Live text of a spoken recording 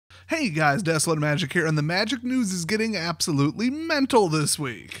Hey guys, Desolate Magic here, and the Magic news is getting absolutely mental this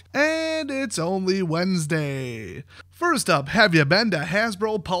week. And it's only Wednesday. First up, have you been to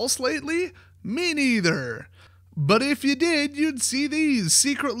Hasbro Pulse lately? Me neither. But if you did, you'd see these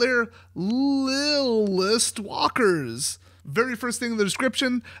Secret Lair Lil List Walkers. Very first thing in the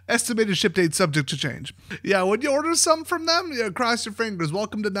description, estimated ship date subject to change. Yeah, when you order some from them, cross your fingers.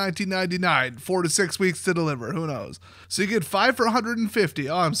 Welcome to 1999. 4 to 6 weeks to deliver. Who knows? So you get 5 for 150.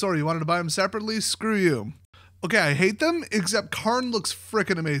 Oh, I'm sorry. You wanted to buy them separately? Screw you. Okay, I hate them, except Karn looks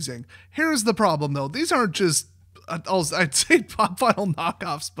frickin' amazing. Here's the problem, though. These aren't just, I'd say Pop Vinyl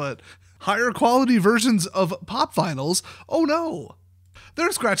knockoffs, but higher quality versions of Pop Vinyls. Oh, no.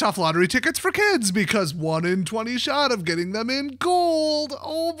 They're scratch-off lottery tickets for kids because 1 in 20 shot of getting them in gold.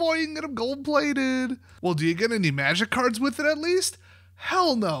 Oh boy, you can get them gold-plated. Well, do you get any Magic cards with it at least?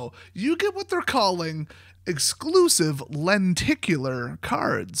 Hell no. You get what they're calling exclusive lenticular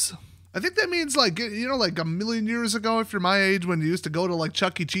cards. I think that means like a million years ago, if you're my age, when you used to go to like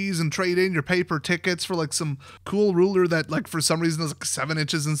Chuck E. Cheese and trade in your paper tickets for like some cool ruler that like for some reason is like 7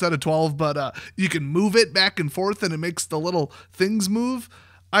 inches instead of 12, but you can move it back and forth and it makes the little things move.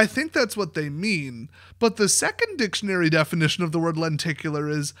 I think that's what they mean. But the second dictionary definition of the word lenticular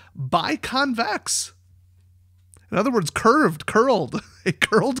is biconvex. In other words, curled, a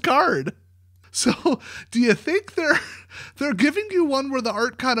curled card. So, do you think they're giving you one where the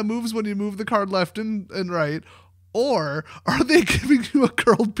art kind of moves when you move the card left and right? Or are they giving you a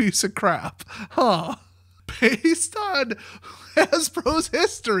curled piece of crap? Huh. Based on Hasbro's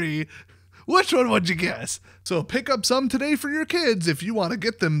history, which one would you guess? So pick up some today for your kids if you want to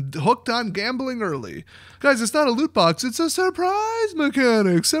get them hooked on gambling early. Guys, it's not a loot box, it's a surprise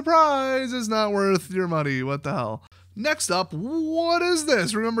mechanic. Surprise is not worth your money. What the hell? Next up, what is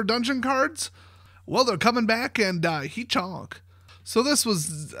this? Remember dungeon cards? Well, they're coming back, and he chonk. So this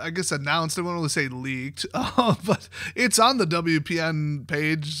was, I guess, announced. I won't really say leaked, but it's on the WPN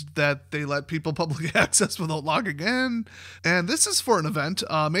page that they let people publicly access without logging in. And this is for an event,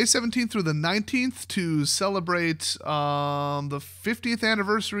 May 17th through the 19th, to celebrate the 50th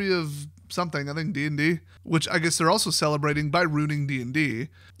anniversary of something, I think D&D, which I guess they're also celebrating by ruining D&D.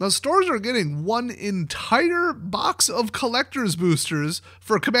 Now, stores are getting one entire box of collector's boosters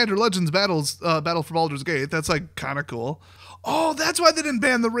for Commander Legends Battle for Baldur's Gate. That's like kind of cool. Oh, that's why they didn't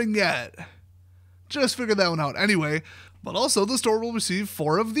ban the ring yet. Just figured that one out. Anyway, but also the store will receive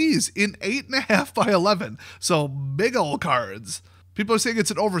 4 of these in 8.5 by 11. So big old cards. People are saying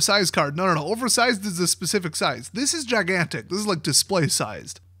it's an oversized card. No. Oversized is a specific size. This is gigantic. This is like display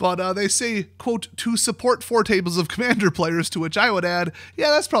sized. But they say, quote, to support 4 tables of Commander players, to which I would add,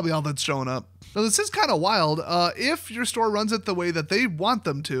 yeah, that's probably all that's showing up. Now, this is kind of wild. If your store runs it the way that they want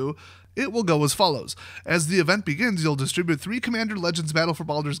them to, it will go as follows. As the event begins, you'll distribute 3 Commander Legends Battle for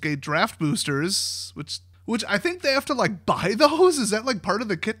Baldur's Gate draft boosters, which I think they have to like buy those. Is that like part of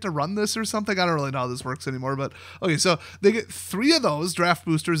the kit to run this or something? I don't really know how this works anymore, but okay, so they get 3 of those draft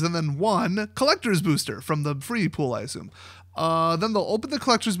boosters and then 1 collector's booster from the free pool, I assume. Then they'll open the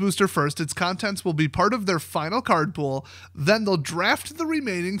collector's booster first. Its contents will be part of their final card pool. Then they'll draft the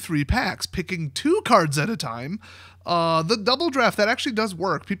remaining 3 packs, picking 2 cards at a time. The double draft, that actually does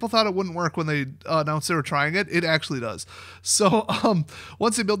work. People thought it wouldn't work when they announced they were trying it. It actually does. So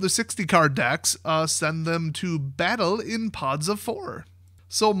once they build their 60 card decks, send them to battle in pods of 4.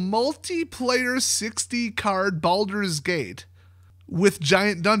 So multiplayer 60 card Baldur's Gate with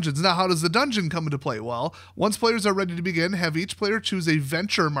giant dungeons. Now, how does the dungeon come into play? Well, once players are ready to begin, have each player choose a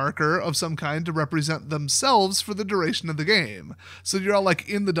venture marker of some kind to represent themselves for the duration of the game. So you're all like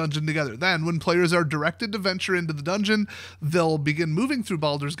in the dungeon together. Then, when players are directed to venture into the dungeon, they'll begin moving through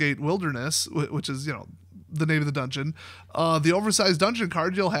Baldur's Gate Wilderness, which is, the name of the dungeon, the oversized dungeon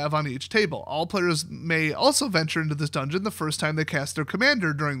card you'll have on each table. All players may also venture into this dungeon the first time they cast their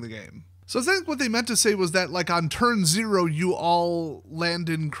commander during the game. So I think what they meant to say was that like on turn 0, you all land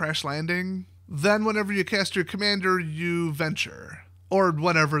in Crash Landing. Then whenever you cast your commander, you venture. Or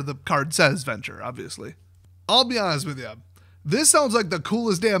whenever the card says venture, obviously. I'll be honest with you. This sounds like the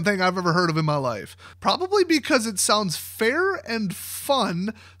coolest damn thing I've ever heard of in my life. Probably because it sounds fair and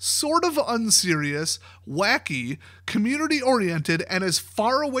fun, sort of unserious, wacky, community-oriented, and as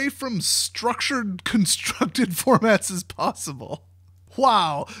far away from structured, constructed formats as possible.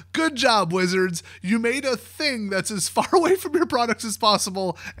 Wow, good job, Wizards. You made a thing that's as far away from your products as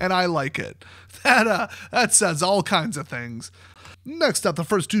possible, and I like it. That says all kinds of things. Next up, the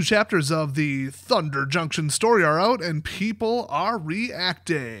first 2 chapters of the Thunder Junction story are out, and people are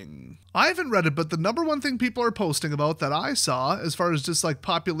reacting. I haven't read it, but the number one thing people are posting about that I saw, as far as just like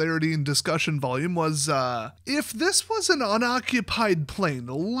popularity and discussion volume, was if this was an unoccupied plane,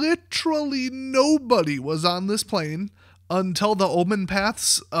 literally nobody was on this plane until the omen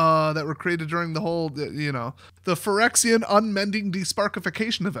paths that were created during the whole, the Phyrexian unmending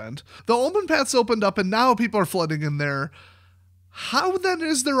desparkification event. The omen paths opened up, and now people are flooding in there. How then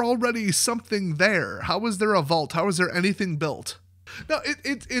is there already something there? How is there a vault? How is there anything built? No,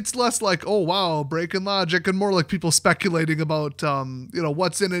 it's less like, oh wow, breaking logic, and more like people speculating about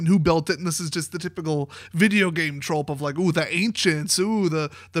what's in it and who built it, and this is just the typical video game trope of like, ooh, the ancients, ooh,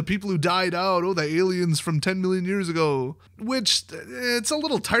 the people who died out, oh, the aliens from 10 million years ago. Which, it's a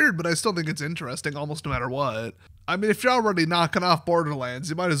little tired, but I still think it's interesting almost no matter what. I mean, if you're already knocking off Borderlands,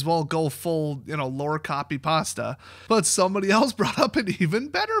 you might as well go full, lore copy pasta. But somebody else brought up an even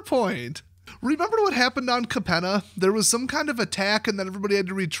better point. Remember what happened on Capenna? There was some kind of attack and then everybody had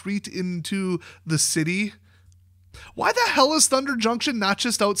to retreat into the city. Why the hell is Thunder Junction not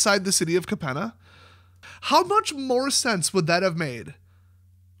just outside the city of Capenna? How much more sense would that have made?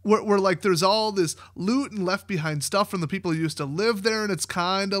 Where like there's all this loot and left behind stuff from the people who used to live there, and it's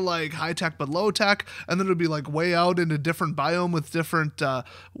kind of like high tech but low tech, and then it would be like way out in a different biome with different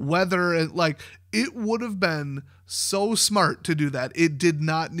weather, and like it would have been so smart to do that. It did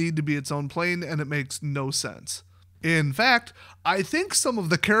not need to be its own plane, and it makes no sense. In fact, I think some of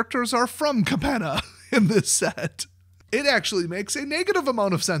the characters are from Capenna in this set. It actually makes a negative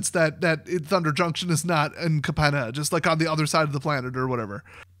amount of sense that Thunder Junction is not in Capenna, just like on the other side of the planet or whatever.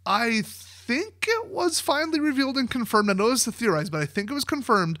 I think it was finally revealed and confirmed. I know it's theorized, but I think it was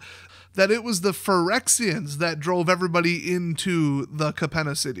confirmed that it was the Phyrexians that drove everybody into the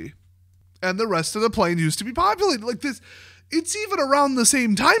Capenna city. And the rest of the plane used to be populated. Like this, it's even around the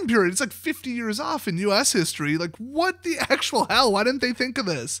same time period. It's like 50 years off in U.S. history. Like, what the actual hell? Why didn't they think of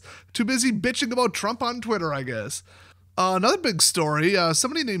this? Too busy bitching about Trump on Twitter, I guess. Another big story,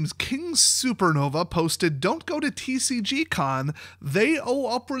 somebody named King Supernova posted, "Don't go to TCG Con. They owe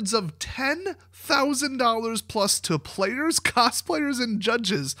upwards of $10,000 plus to players, cosplayers, and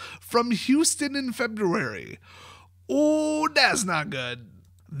judges from Houston in February." Oh, that's not good.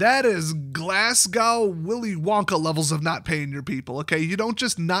 That is Glasgow Willy Wonka levels of not paying your people, okay? You don't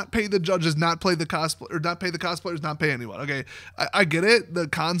just not pay the judges, not pay the cosplayers, not pay anyone, okay? I get it. The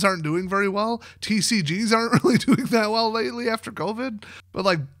cons aren't doing very well. TCGs aren't really doing that well lately after COVID. But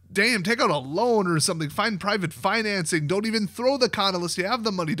like, damn, take out a loan or something. Find private financing. Don't even throw the con unless you have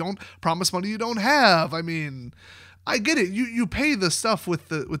the money. Don't promise money you don't have. I mean, I get it. You pay the stuff with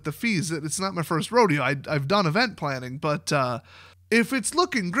the fees. It's not my first rodeo. I've done event planning, but if it's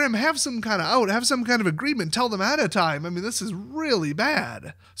looking grim, have some kind of agreement, tell them ahead of time. I mean, this is really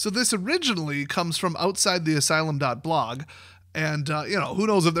bad. So this originally comes from outside the asylum.blog, and, who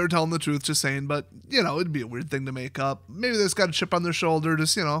knows if they're telling the truth, just saying, but, it'd be a weird thing to make up. Maybe they've got a chip on their shoulder,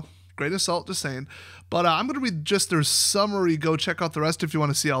 just, grain of salt, just saying. But I'm going to read just their summary. Go check out the rest if you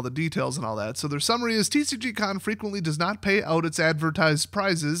want to see all the details and all that. So their summary is TCGCon frequently does not pay out its advertised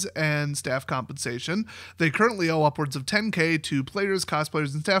prizes and staff compensation. They currently owe upwards of $10,000 to players,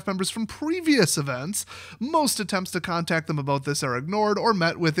 cosplayers, and staff members from previous events. Most attempts to contact them about this are ignored or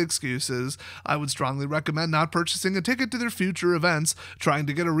met with excuses. I would strongly recommend not purchasing a ticket to their future events, trying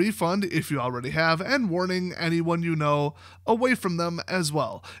to get a refund if you already have, and warning anyone you know away from them as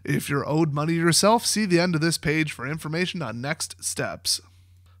well. If you're owed money yourself, see the end of this page for information on next steps.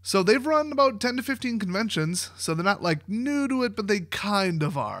 So they've run about 10 to 15 conventions, so they're not like new to it, but they kind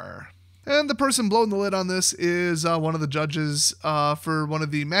of are. And the person blowing the lid on this is one of the judges for one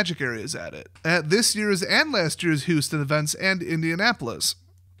of the Magic areas at it, at this year's and last year's Houston events and Indianapolis.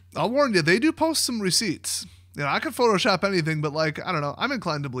 I'll warn you, they do post some receipts. I could Photoshop anything, but I don't know, I'm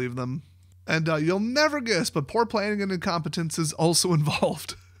inclined to believe them. And you'll never guess, but poor planning and incompetence is also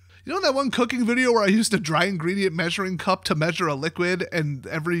involved. You know that one cooking video where I used a dry ingredient measuring cup to measure a liquid and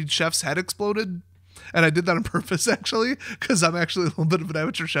every chef's head exploded? And I did that on purpose, actually, because I'm actually a little bit of an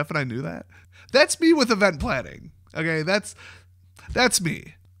amateur chef and I knew that. That's me with event planning. Okay, that's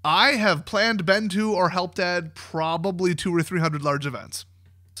me. I have planned, been to, or helped at probably 200 or 300 large events.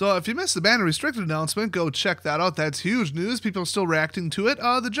 So if you missed the banner restricted announcement, go check that out. That's huge news. People are still reacting to it.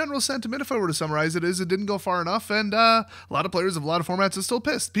 The general sentiment, if I were to summarize it, is it didn't go far enough, and a lot of players of a lot of formats are still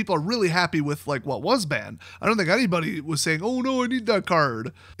pissed. People are really happy with what was banned. I don't think anybody was saying, "Oh no, I need that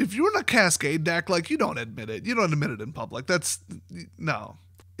card." If you're in a Cascade deck, you don't admit it. You don't admit it in public. No.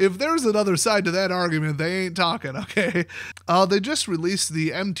 If there's another side to that argument, they ain't talking, okay? They just released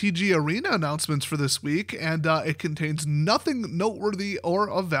the MTG Arena announcements for this week, and it contains nothing noteworthy or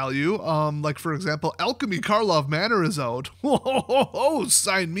of value. Like, for example, Alchemy Karlov Manor is out. Whoa,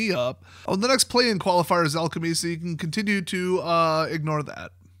 sign me up. Oh, the next play-in qualifier is Alchemy, so you can continue to ignore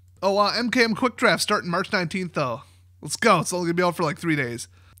that. Oh, MKM Quick Draft starting March 19th, though. Let's go. It's only going to be out for like 3 days.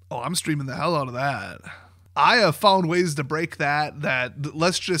 Oh, I'm streaming the hell out of that. I have found ways to break that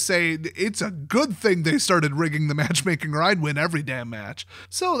let's just say it's a good thing they started rigging the matchmaking or I'd win every damn match.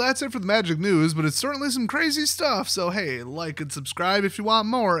 So that's it for the Magic News, but it's certainly some crazy stuff. So hey, like and subscribe if you want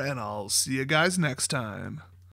more, and I'll see you guys next time.